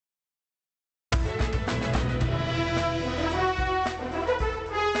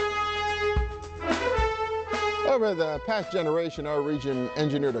Over the past generation, our region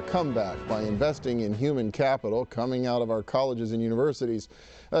engineered a comeback by investing in human capital coming out of our colleges and universities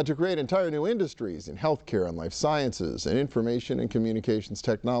to create entire new industries in healthcare and life sciences and information and communications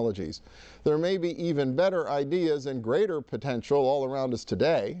technologies. There may be even better ideas and greater potential all around us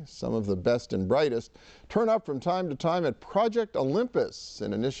today. Some of the best and brightest turn up from time to time at Project Olympus,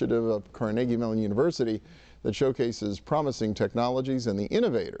 an initiative of Carnegie Mellon University that showcases promising technologies and the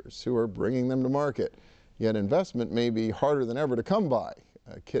innovators who are bringing them to market. Yet investment may be harder than ever to come by.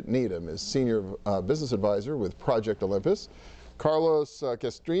 Kit Needham is Senior Business Advisor with Project Olympus. Carlos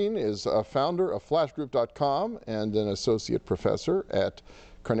Castrin is a founder of flashgroup.com and an Associate Professor at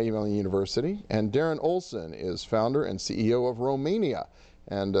Carnegie Mellon University. And Darren Olson is founder and CEO of Romania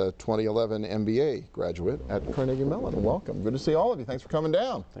and a 2011 MBA graduate at Carnegie Mellon. Welcome. Good to see all of you. Thanks for coming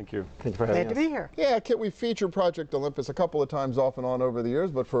down. Thank you. Thank you for having us. Glad to be here. Yeah, Kit, we featured Project Olympus a couple of times off and on over the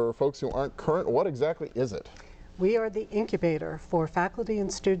years, but for folks who aren't current, what exactly is it? We are the incubator for faculty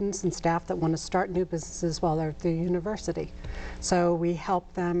and students and staff that want to start new businesses while they're at the university. So we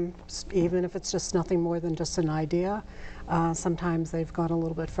help them, even if it's just nothing more than just an idea. Sometimes they've gone a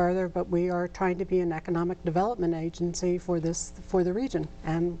little bit further, but we are trying to be an economic development agency for the region,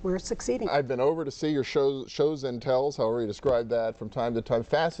 and we're succeeding. I've been over to see your shows and tells, however you describe that, from time to time.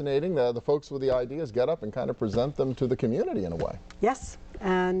 Fascinating. The folks with the ideas get up and kind of present them to the community in a way. Yes,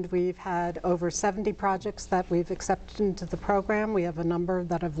 and we've had over 70 projects that we've accepted into the program. We have a number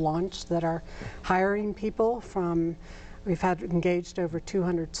that have launched that are hiring people from. We've had engaged over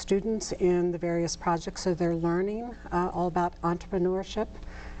 200 students in the various projects, so they're learning all about entrepreneurship.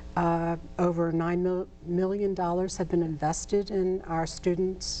 Over $9 million have been invested in our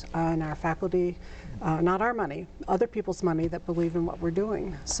students and our faculty, not our money, other people's money that believe in what we're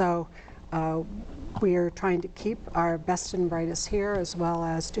doing. So we are trying to keep our best and brightest here, as well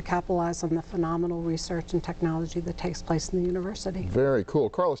as to capitalize on the phenomenal research and technology that takes place in the university. Very cool.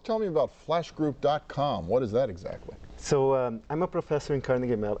 Carlos, tell me about flashgroup.com. What is that exactly? So I'm a professor in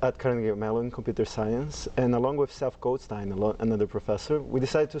at Carnegie Mellon Computer Science, and along with Seth Goldstein, another professor, we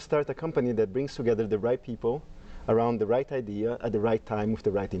decided to start a company that brings together the right people around the right idea at the right time with the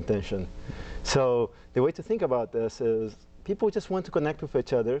right intention. So the way to think about this is people just want to connect with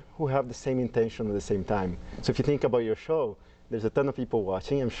each other who have the same intention at the same time. So if you think about your show, there's a ton of people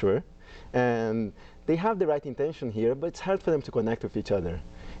watching, I'm sure, and they have the right intention here, but it's hard for them to connect with each other.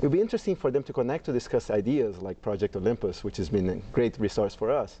 It would be interesting for them to connect to discuss ideas like Project Olympus, which has been a great resource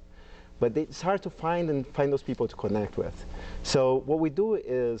for us. But it's hard to find those people to connect with. So what we do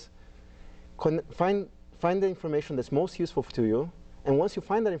is find the information that's most useful to you, and once you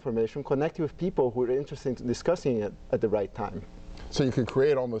find that information, connect with people who are interested in discussing it at the right time. So you could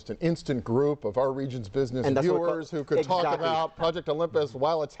create almost an instant group of our region's business viewers who could talk about Project Olympus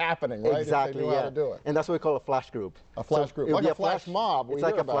while it's happening, right? Exactly, if they knew how to do it. And that's what we call a flash group. A flash group, like a flash mob. It's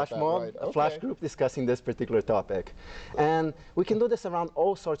like a flash mob, right? A flash group discussing this particular topic. And we can do this around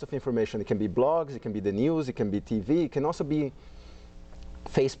all sorts of information. It can be blogs, it can be the news, it can be TV, it can also be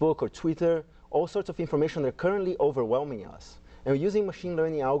Facebook or Twitter, all sorts of information that are currently overwhelming us. And using machine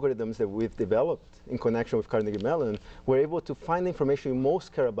learning algorithms that we've developed in connection with Carnegie Mellon, we're able to find the information you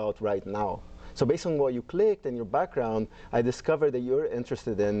most care about right now. So based on what you clicked and your background, I discovered that you're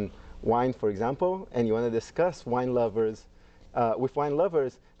interested in wine, for example, and you want to discuss wine lovers, with wine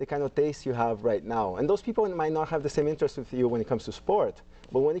lovers, the kind of taste you have right now. And those people might not have the same interest with you when it comes to sport,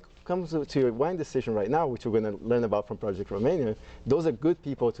 but when it comes to your wine decision right now, which we're going to learn about from Project Romania, those are good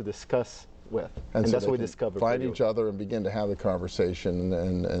people to discuss with, and so that's what we discovered. Find each other and begin to have the conversation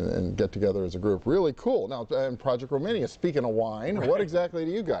and get together as a group. Really cool. Now, in Project Romania, speaking of wine, what exactly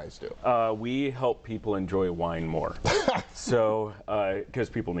do you guys do? We help people enjoy wine more. So, because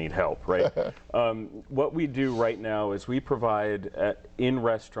people need help, right? What we do right now is we provide in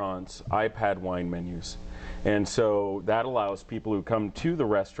restaurants iPad wine menus. And so that allows people who come to the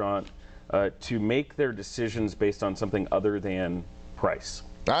restaurant to make their decisions based on something other than price.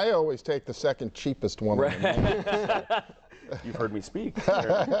 I always take the second cheapest one. Right. You've heard me speak.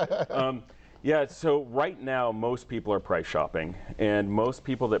 Yeah, so right now most people are price shopping, and most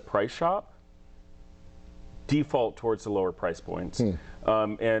people that price shop default towards the lower price points.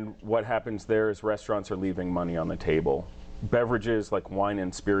 And what happens there is restaurants are leaving money on the table. Beverages like wine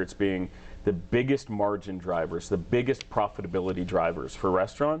and spirits being the biggest margin drivers, the biggest profitability drivers for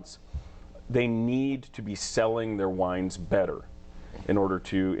restaurants, they need to be selling their wines better in order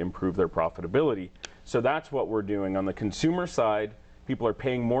to improve their profitability. So that's what we're doing. On the consumer side, people are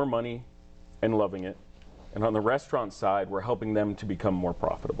paying more money and loving it. And on the restaurant side, we're helping them to become more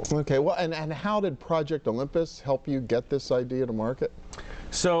profitable. Okay, well, and how did Project Olympus help you get this idea to market?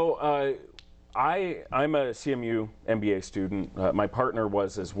 So I'm a CMU MBA student. My partner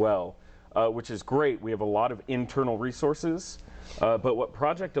was as well, which is great. We have a lot of internal resources, but what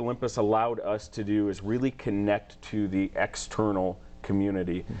Project Olympus allowed us to do is really connect to the external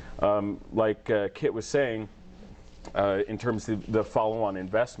community. Like Kit was saying, in terms of the follow-on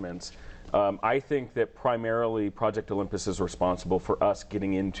investments, I think that primarily Project Olympus is responsible for us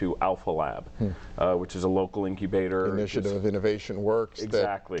getting into Alpha Lab, which is a local incubator. Initiative of Innovation Works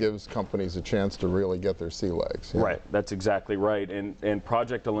exactly. that gives companies a chance to really get their sea legs. Yeah. Right, that's exactly right. And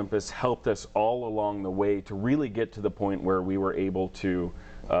Project Olympus helped us all along the way to really get to the point where we were able to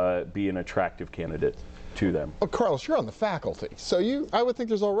be an attractive candidate to them. Well, Carlos, you're on the faculty, so I would think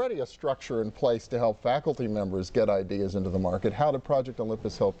there's already a structure in place to help faculty members get ideas into the market. How did Project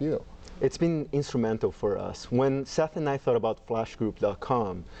Olympus help you? It's been instrumental for us. When Seth and I thought about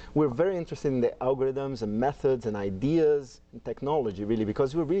flashgroup.com, we're very interested in the algorithms and methods and ideas and technology, really,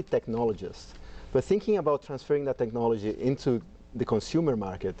 because we're really technologists. But thinking about transferring that technology into the consumer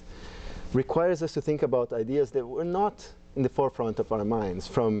market requires us to think about ideas that were not in the forefront of our minds,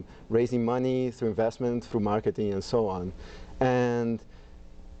 from raising money, through investment, through marketing, and so on. And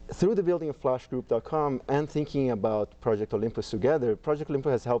through the building of flashgroup.com and thinking about Project Olympus together, Project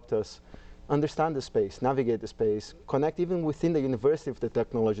Olympus has helped us understand the space, navigate the space, connect even within the university with the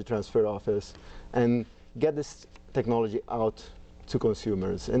technology transfer office, and get this technology out to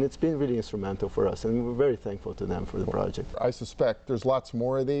consumers. And it's been really instrumental for us, and we're very thankful to them for the project. I suspect there's lots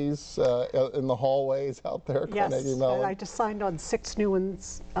more of these in the hallways out there at Carnegie Mellon. Yes, I just signed on 6 new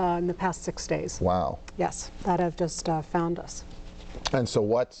ones in the past 6 days. Wow. Yes, that have just found us. And so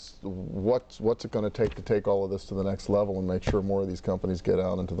what's it going to take all of this to the next level and make sure more of these companies get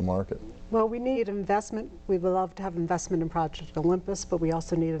out into the market? Well, we need investment. We would love to have investment in Project Olympus, but we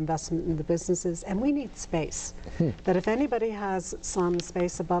also need investment in the businesses, and we need space. That if anybody has some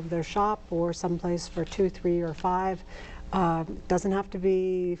space above their shop or someplace for 2, 3, or 5, doesn't have to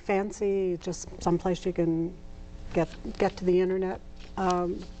be fancy, just someplace you can get to the internet,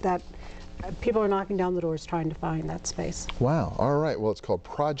 that people are knocking down the doors trying to find that space. Wow. All right. Well, it's called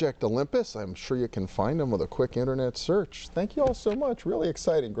Project Olympus. I'm sure you can find them with a quick internet search. Thank you all so much. Really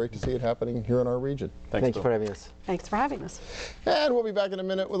exciting. Great to see it happening here in our region. Thank you for having us. Thanks for having us. And we'll be back in a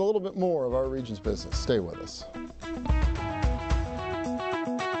minute with a little bit more of our region's business. Stay with us.